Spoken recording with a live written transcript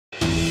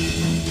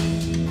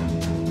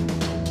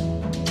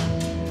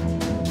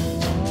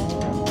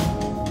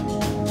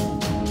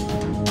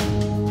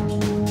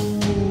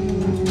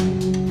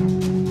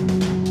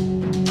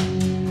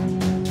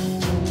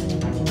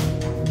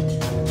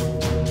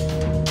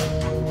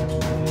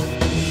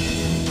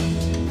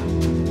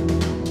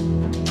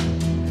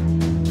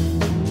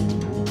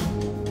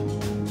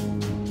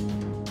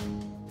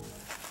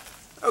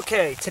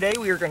Okay, today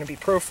we are going to be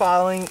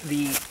profiling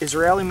the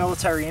Israeli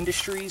Military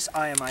Industries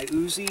IMI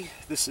Uzi.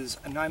 This is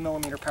a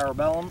 9mm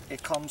parabellum.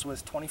 It comes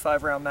with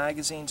 25 round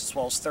magazines as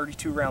well as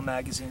 32 round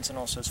magazines and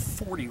also has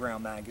 40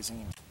 round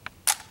magazine.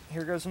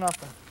 Here goes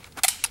nothing.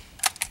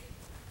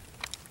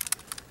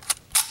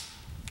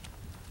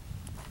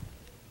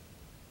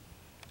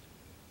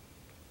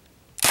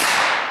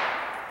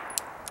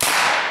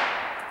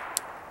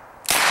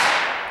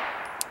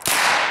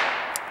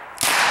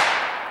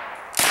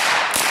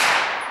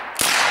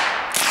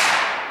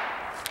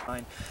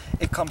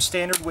 It comes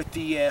standard with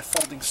the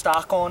folding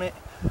stock on it.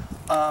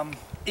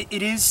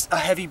 It is a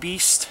heavy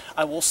beast,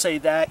 I will say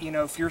that. You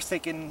know, if you're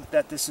thinking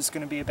that this is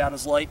going to be about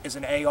as light as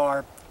an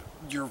AR,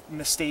 you're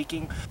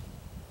mistaking.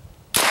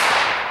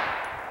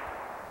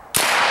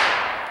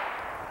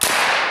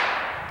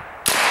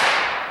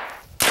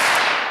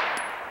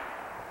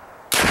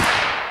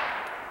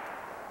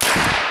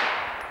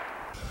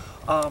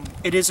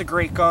 It is a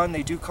great gun.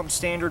 They do come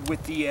standard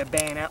with the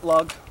bayonet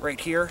lug right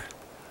here.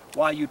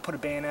 Why you'd put a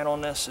bayonet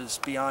on this is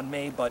beyond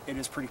me, but it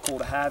is pretty cool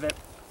to have it.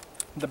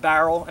 The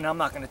barrel, and I'm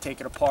not going to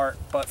take it apart,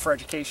 but for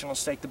educational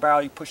sake, the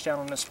barrel you push down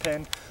on this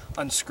pin,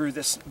 unscrew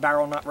this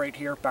barrel nut right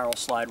here, barrel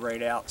slide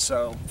right out.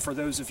 So for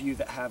those of you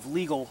that have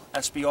legal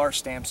SBR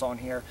stamps on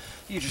here,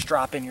 you just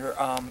drop in your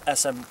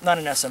not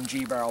an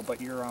SMG barrel, but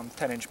your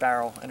 10-inch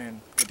barrel, and then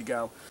good to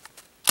go.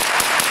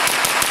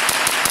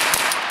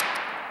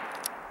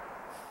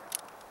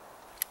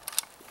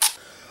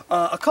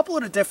 A couple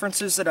of the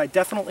differences that I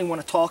definitely want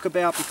to talk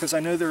about, because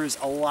I know there is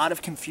a lot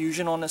of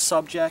confusion on this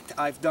subject.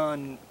 I've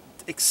done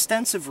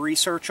extensive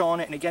research on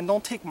it, and again,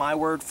 don't take my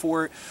word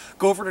for it.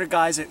 Go over to the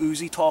guys at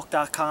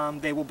UziTalk.com.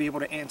 They will be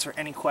able to answer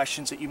any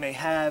questions that you may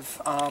have.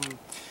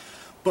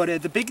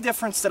 But the big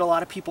difference that a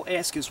lot of people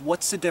ask is,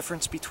 what's the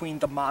difference between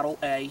the Model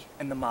A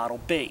and the Model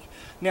B?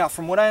 Now,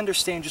 from what I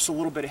understand, just a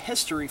little bit of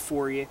history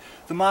for you,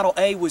 the Model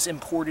A was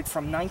imported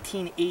from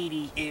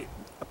 1980. It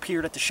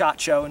appeared at the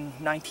SHOT Show in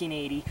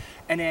 1980,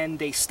 and then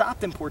they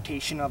stopped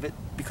importation of it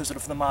because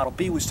of the Model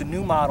B was the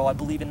new model, I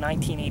believe, in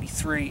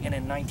 1983, and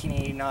in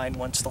 1989,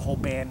 once the whole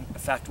ban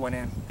effect went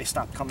in, they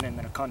stopped coming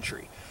into the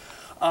country.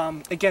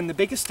 Again, the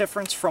biggest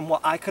difference from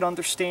what I could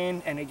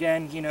understand, and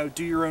again, you know,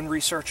 do your own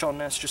research on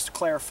this just to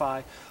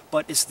clarify,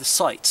 but is the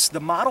sights. The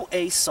Model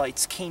A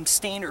sights came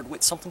standard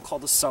with something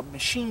called the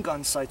submachine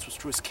gun sights,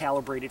 which was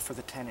calibrated for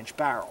the 10-inch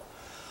barrel.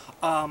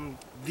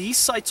 These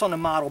sights on the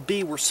Model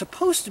B were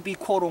supposed to be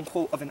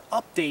quote-unquote of an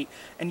update,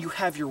 and you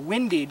have your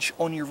windage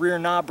on your rear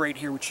knob right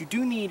here, which you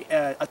do need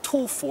a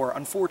tool for,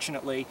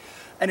 unfortunately,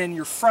 and then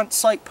your front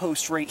sight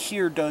post right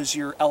here does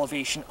your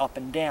elevation up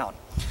and down.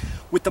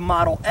 With the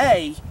Model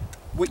A,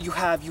 what you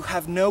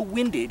have no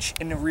windage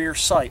in the rear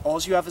sight. All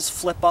you have is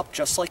flip up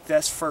just like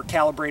this, for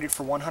calibrated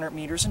for 100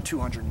 meters and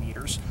 200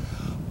 meters.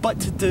 But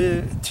to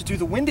do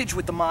the windage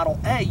with the Model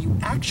A, you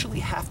actually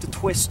have to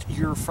twist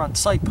your front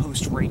sight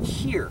post right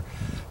here.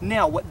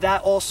 Now, what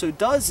that also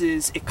does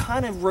is it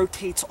kind of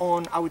rotates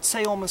on, I would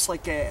say, almost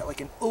like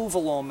an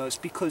oval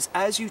almost, because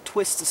as you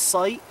twist the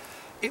sight,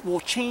 it will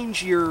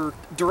change your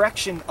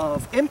direction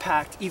of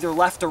impact, either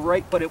left or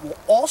right, but it will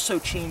also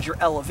change your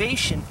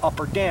elevation up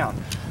or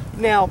down.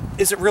 Now,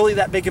 is it really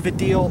that big of a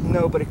deal?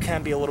 No, but it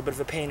can be a little bit of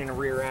a pain in the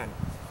rear end.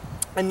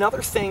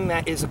 Another thing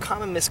that is a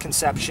common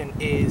misconception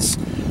is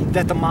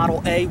that the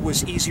Model A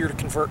was easier to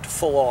convert to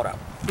full auto.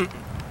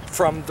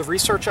 From the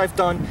research I've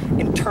done,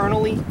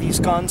 internally, these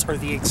guns are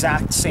the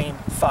exact same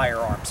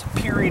firearms.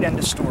 Period, end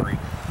of story.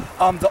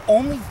 The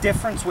only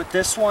difference with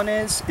this one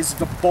is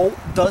the bolt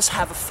does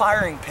have a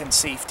firing pin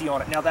safety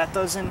on it. Now, that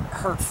doesn't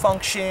hurt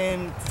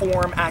function,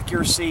 form,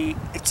 accuracy,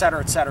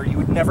 etc., etc. You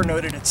would never know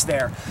that it's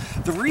there.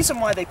 The reason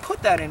why they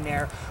put that in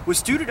there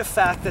was due to the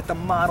fact that the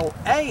Model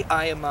A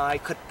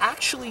IMI could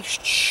actually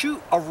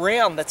shoot a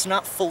round that's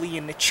not fully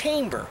in the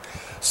chamber.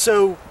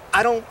 So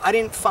I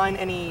didn't find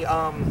any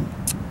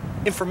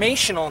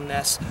information on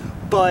this,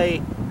 but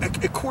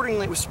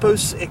accordingly,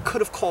 it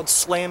could have called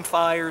slam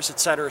fires,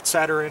 etc.,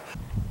 etc.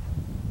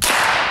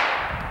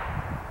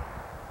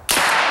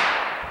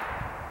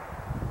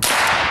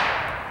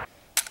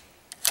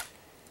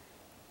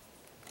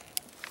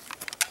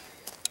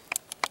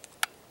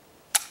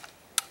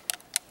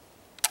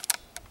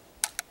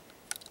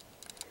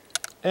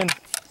 And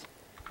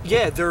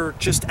yeah, they're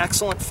just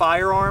excellent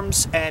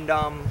firearms. And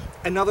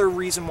another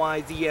reason why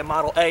the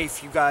Model A,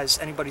 if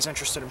anybody's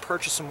interested in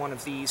purchasing one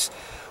of these,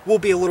 will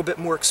be a little bit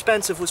more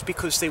expensive, was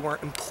because they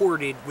weren't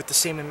imported with the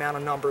same amount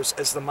of numbers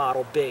as the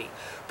Model B.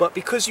 But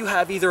because you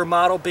have either a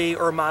Model B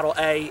or a Model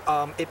A,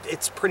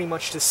 it's pretty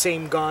much the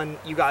same gun.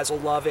 You guys will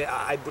love it.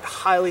 I would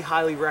highly,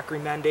 highly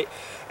recommend it.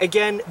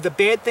 Again, the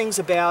bad things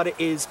about it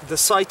is the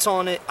sights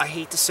on it, I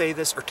hate to say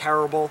this, are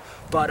terrible.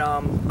 But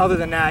other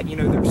than that, you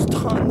know, there's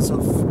tons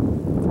of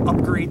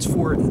upgrades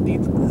for it,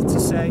 to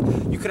say.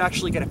 You could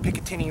actually get a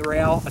Picatinny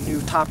rail, a new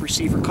top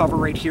receiver cover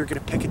right here, get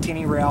a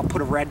Picatinny rail,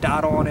 put a red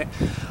dot on it.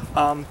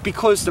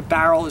 Because the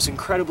barrel is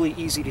incredibly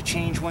easy to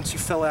change, once you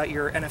fill out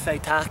your NFA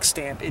tax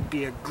stamp, it'd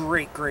be a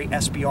great, great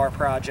SBR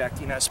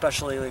project, you know,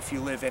 especially if you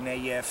live in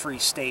a free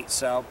state.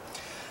 So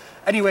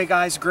Anyway,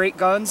 guys, great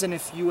guns, and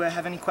if you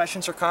have any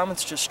questions or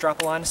comments, just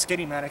drop a line to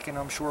SkinnyMedic, and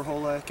I'm sure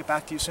he'll get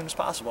back to you as soon as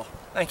possible.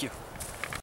 Thank you.